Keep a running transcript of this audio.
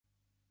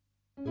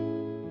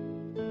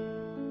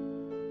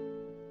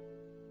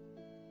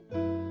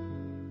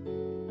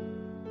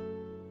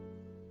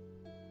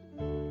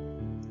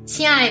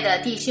亲爱的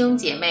弟兄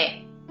姐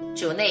妹，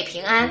主内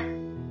平安。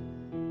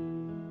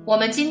我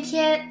们今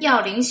天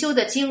要灵修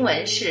的经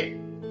文是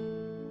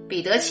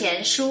彼得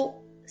前书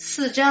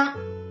4章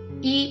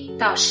1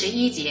到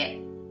11节。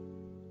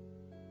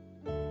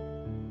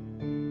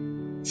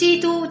基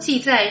督既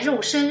在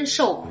肉身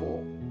受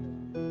苦，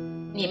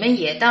你们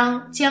也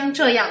当将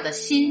这样的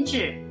心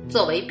志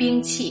作为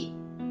兵器，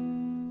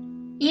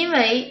因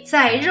为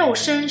在肉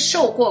身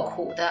受过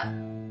苦的，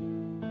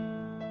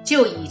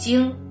就已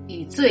经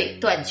与罪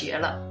断绝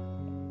了。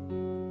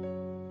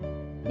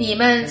你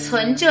们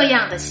存这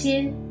样的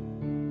心，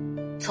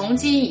从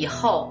今以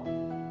后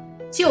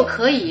就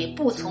可以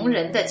不从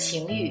人的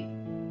情欲，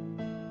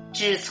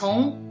只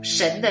从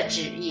神的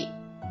旨意，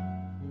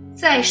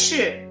在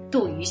世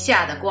度余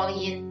下的光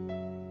阴。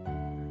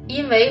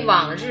因为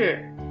往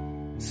日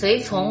随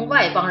从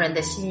外邦人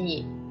的心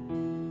意，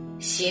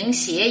行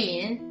邪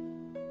淫、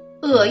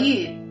恶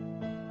欲、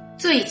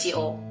醉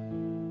酒、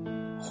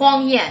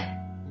荒宴、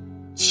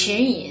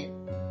群饮，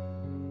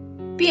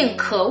并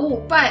可恶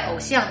拜偶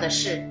像的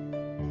事，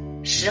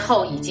时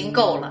候已经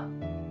够了。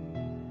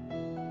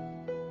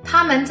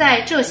他们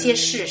在这些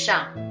事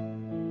上，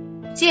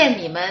见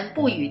你们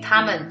不与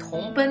他们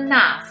同奔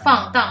那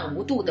放荡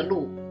无度的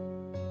路，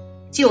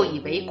就以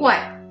为怪，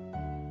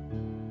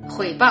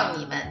毁谤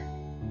你们。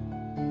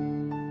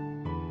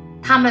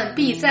他们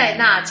必在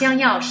那将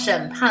要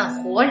审判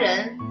活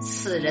人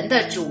死人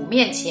的主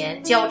面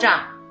前交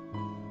账。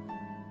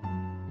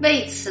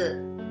为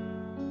此，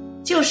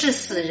就是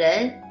死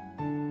人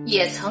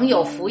也曾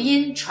有福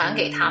音传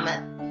给他们，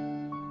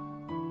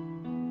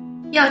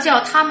要叫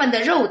他们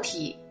的肉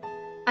体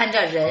按照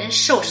人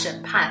受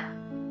审判，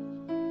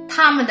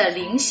他们的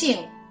灵性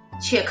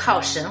却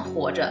靠神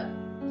活着。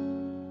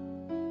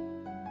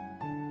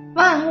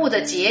万物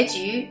的结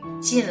局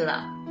近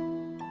了，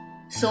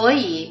所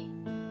以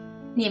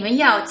你们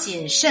要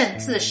谨慎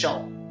自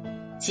守，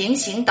警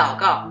醒祷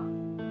告。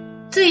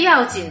最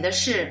要紧的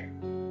是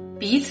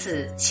彼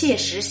此切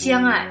实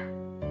相爱，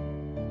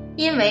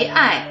因为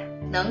爱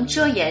能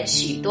遮掩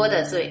许多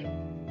的罪。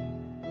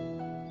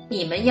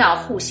你们要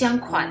互相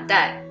款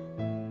待，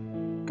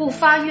不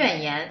发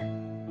怨言，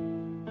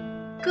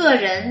个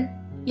人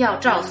要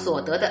照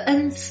所得的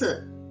恩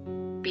赐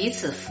彼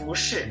此服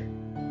侍，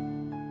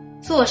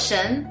做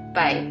神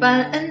百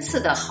般恩赐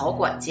的好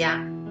管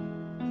家。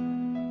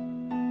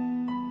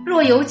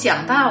若有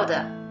讲道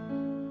的，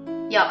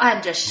要按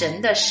着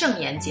神的圣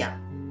言讲；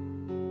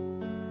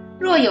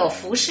若有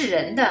服侍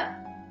人的，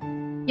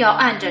要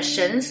按着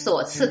神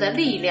所赐的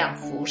力量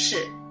服侍，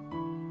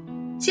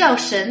叫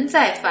神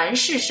在凡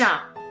事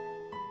上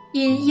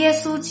因耶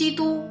稣基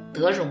督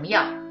得荣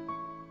耀。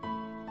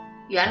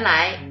原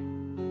来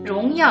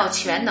荣耀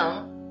全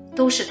能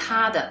都是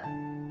他的，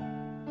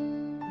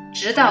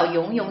直到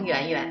永永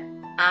远远。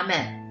阿们。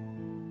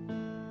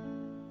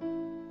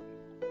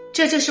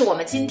这就是我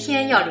们今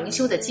天要灵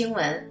修的经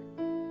文。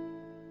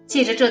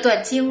借着这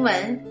段经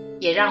文，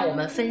也让我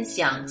们分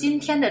享今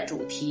天的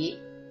主题：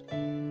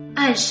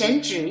按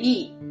神旨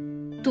意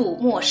度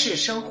末世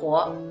生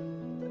活。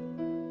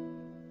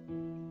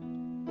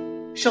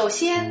首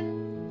先，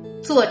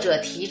作者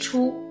提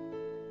出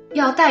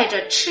要带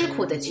着吃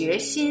苦的决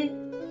心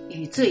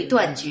与罪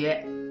断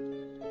绝。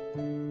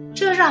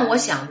这让我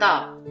想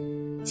到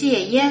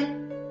戒烟、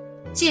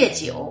戒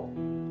酒、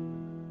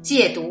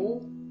戒毒、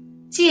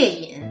戒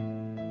瘾，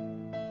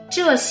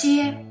这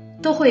些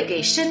都会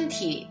给身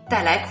体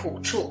带来苦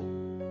处。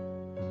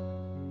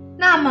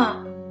那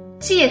么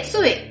戒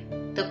罪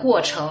的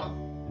过程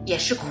也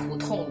是苦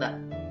痛的。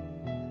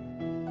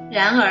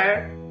然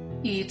而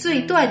与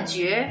罪断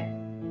绝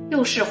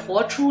又是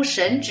活出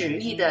神旨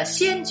意的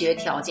先决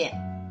条件。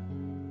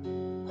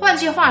换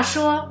句话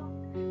说，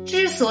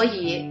之所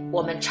以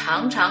我们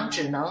常常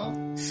只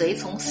能随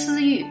从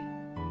私欲，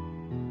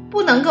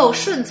不能够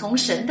顺从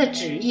神的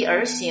旨意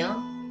而行，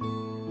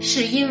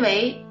是因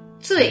为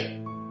罪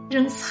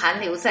仍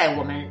残留在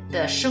我们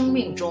的生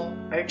命中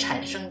而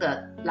产生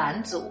的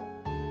拦阻。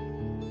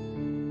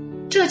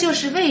这就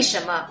是为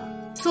什么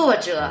作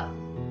者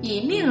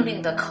以命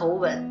令的口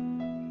吻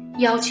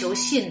要求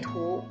信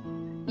徒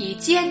以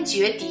坚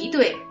决敌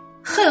对、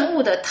恨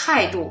恶的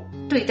态度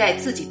对待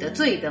自己的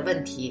罪的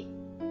问题，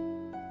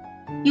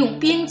用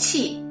兵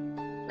器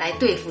来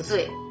对付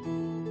罪。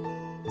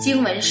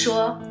经文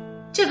说，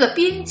这个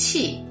兵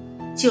器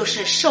就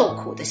是受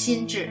苦的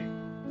心志。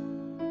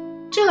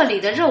这里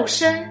的肉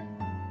身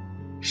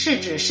是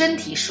指身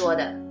体说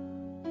的，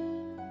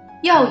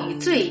要与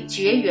罪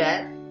绝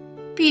缘，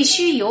必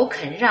须有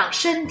肯让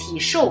身体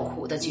受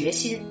苦的决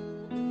心。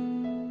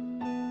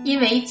因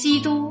为基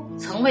督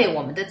曾为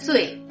我们的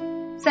罪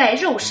在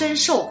肉身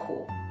受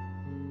苦，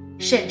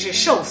甚至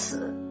受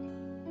死，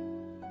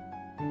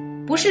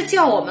不是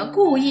叫我们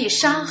故意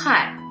伤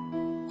害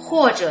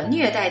或者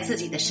虐待自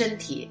己的身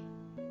体，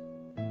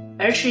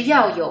而是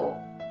要有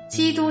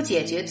基督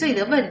解决罪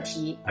的问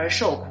题而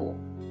受苦、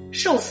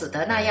受死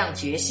的那样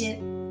决心。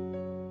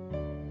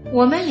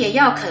我们也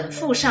要肯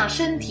付上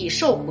身体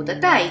受苦的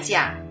代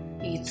价，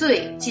与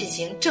罪进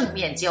行正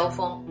面交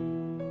锋。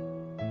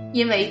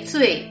因为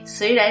罪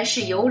虽然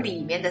是由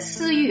里面的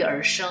私欲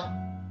而生，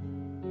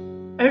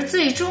而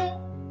最终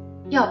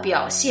要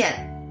表现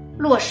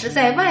落实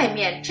在外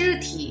面肢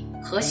体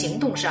和行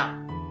动上，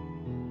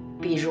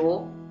比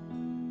如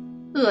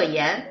恶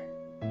言、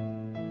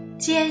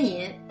奸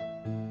淫、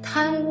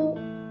贪污、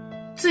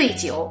醉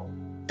酒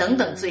等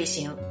等罪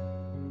行。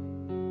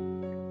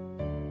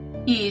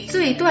与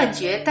罪断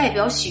绝代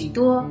表许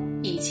多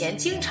以前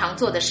经常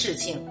做的事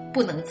情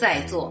不能再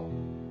做，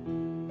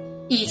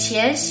以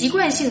前习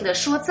惯性的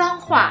说脏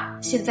话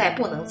现在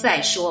不能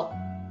再说，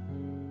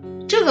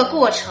这个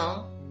过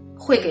程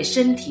会给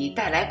身体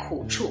带来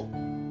苦处。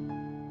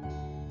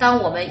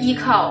当我们依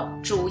靠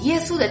主耶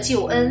稣的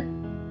救恩，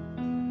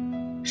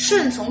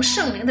顺从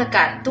圣灵的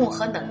感动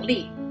和能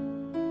力，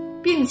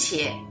并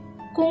且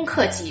攻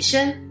克己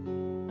身，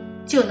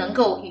就能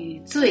够与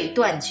罪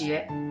断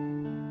绝，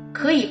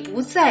可以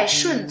不再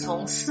顺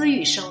从私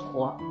欲生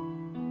活，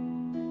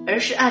而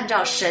是按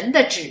照神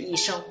的旨意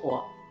生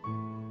活。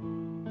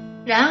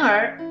然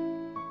而，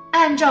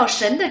按照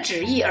神的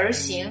旨意而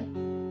行，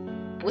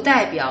不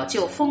代表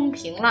就风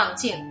平浪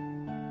静、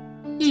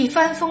一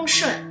帆风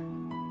顺，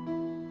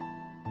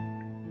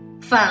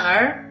反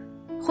而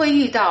会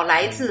遇到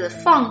来自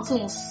放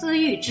纵私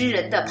欲之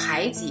人的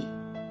排挤、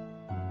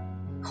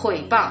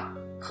毁谤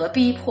和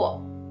逼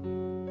迫。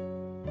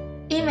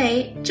因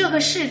为这个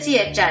世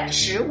界暂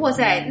时握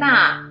在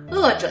那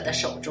恶者的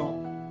手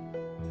中，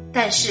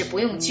但是不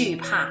用惧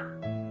怕，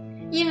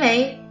因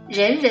为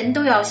人人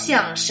都要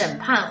向审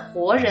判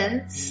活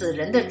人死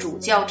人的主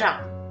交账。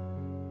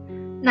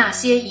那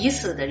些已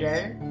死的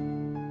人，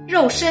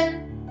肉身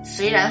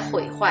虽然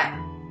毁坏，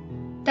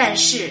但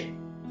是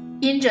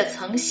因着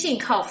曾信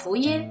靠福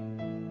音，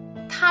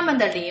他们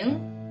的灵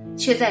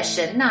却在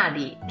神那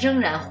里仍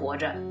然活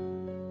着。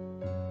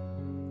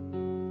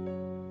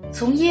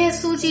从耶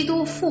稣基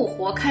督复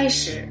活开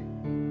始，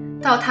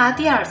到他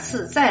第二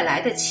次再来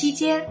的期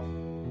间，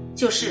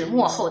就是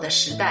末后的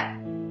时代。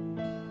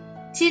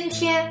今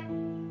天，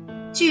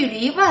距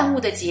离万物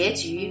的结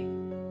局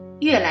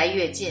越来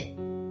越近，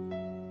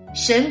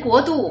神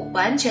国度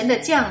完全的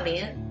降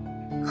临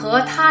和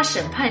他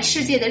审判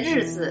世界的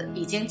日子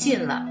已经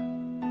近了。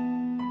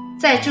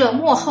在这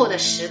末后的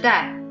时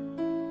代，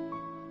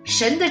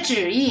神的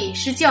旨意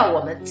是叫我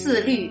们自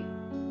律、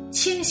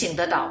清醒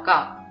的祷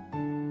告，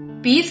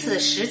彼此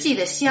实际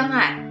的相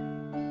爱，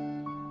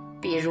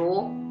比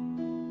如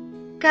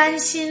甘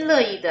心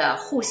乐意的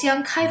互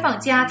相开放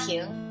家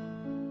庭，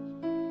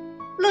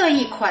乐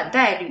意款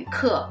待旅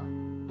客，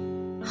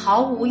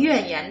毫无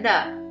怨言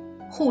的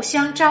互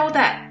相招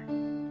待，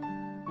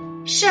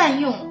善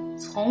用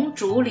从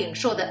主领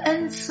受的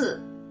恩赐，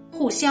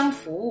互相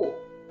服务，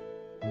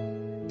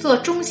做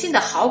忠心的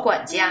好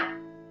管家。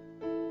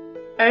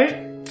而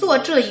做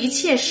这一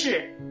切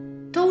事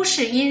都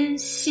是因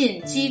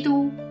信基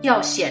督，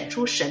要显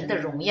出神的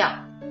荣耀。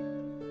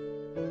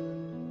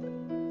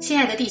亲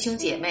爱的弟兄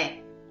姐妹，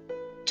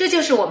这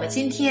就是我们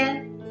今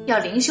天要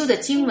灵修的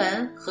经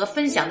文和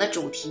分享的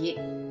主题。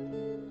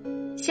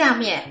下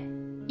面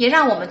也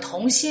让我们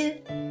同心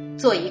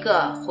做一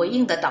个回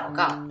应的祷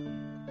告。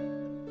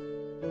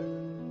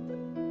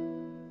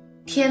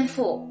天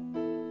父，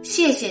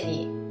谢谢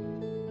你，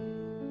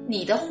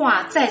你的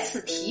话再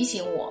次提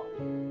醒我，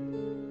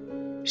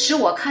使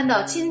我看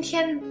到今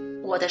天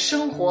我的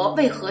生活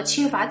为何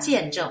缺乏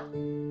见证，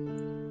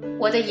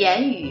我的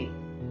言语、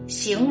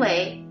行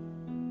为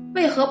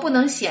为何不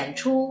能显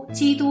出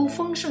基督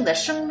丰盛的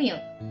生命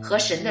和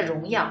神的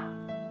荣耀？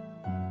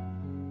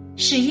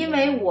是因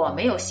为我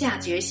没有下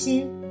决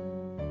心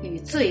与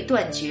罪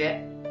断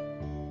绝，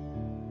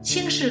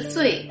轻视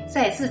罪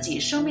在自己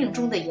生命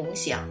中的影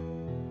响。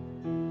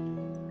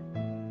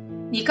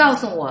你告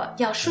诉我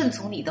要顺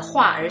从你的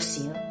话而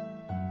行，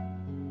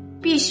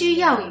必须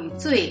要与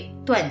罪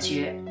断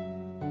绝。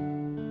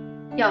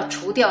要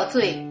除掉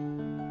罪，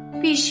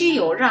必须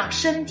有让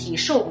身体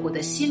受苦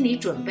的心理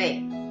准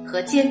备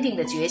和坚定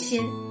的决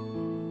心。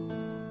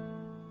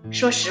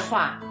说实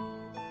话，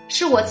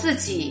是我自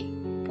己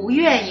不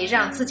愿意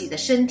让自己的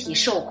身体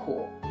受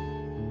苦，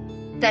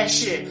但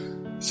是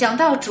想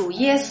到主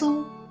耶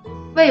稣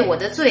为我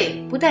的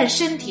罪不但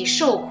身体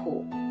受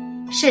苦，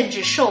甚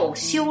至受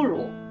羞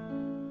辱，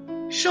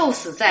受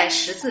死在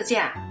十字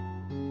架，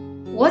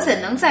我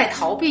怎能再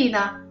逃避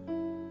呢？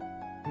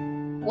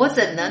我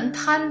怎能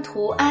贪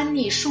图安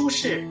逸舒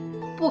适，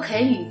不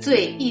肯与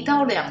罪一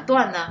刀两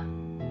断呢？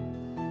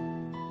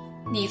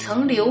你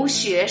曾流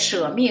血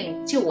舍命，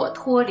救我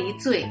脱离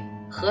罪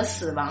和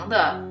死亡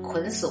的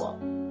捆锁，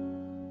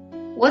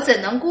我怎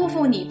能辜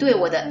负你对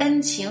我的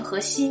恩情和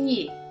心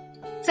意，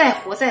再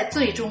活在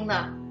罪中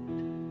呢？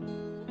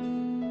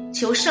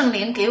求圣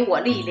灵给我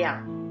力量，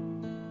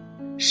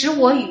使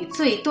我与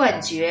罪断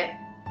绝，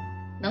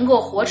能够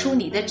活出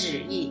你的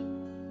旨意，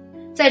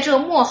在这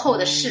末后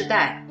的世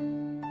代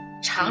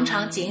常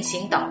常警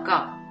醒祷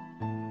告，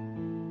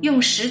用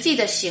实际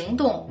的行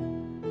动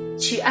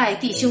去爱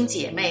弟兄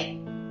姐妹，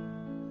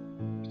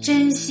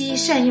珍惜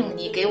善用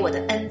你给我的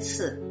恩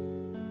赐，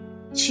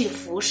去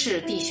服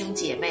侍弟兄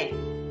姐妹。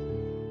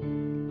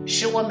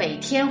使我每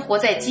天活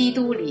在基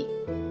督里，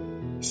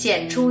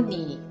显出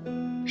你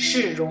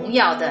是荣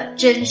耀的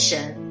真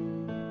神。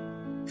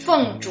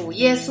奉主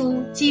耶稣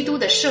基督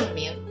的圣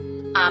名，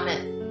阿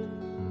们。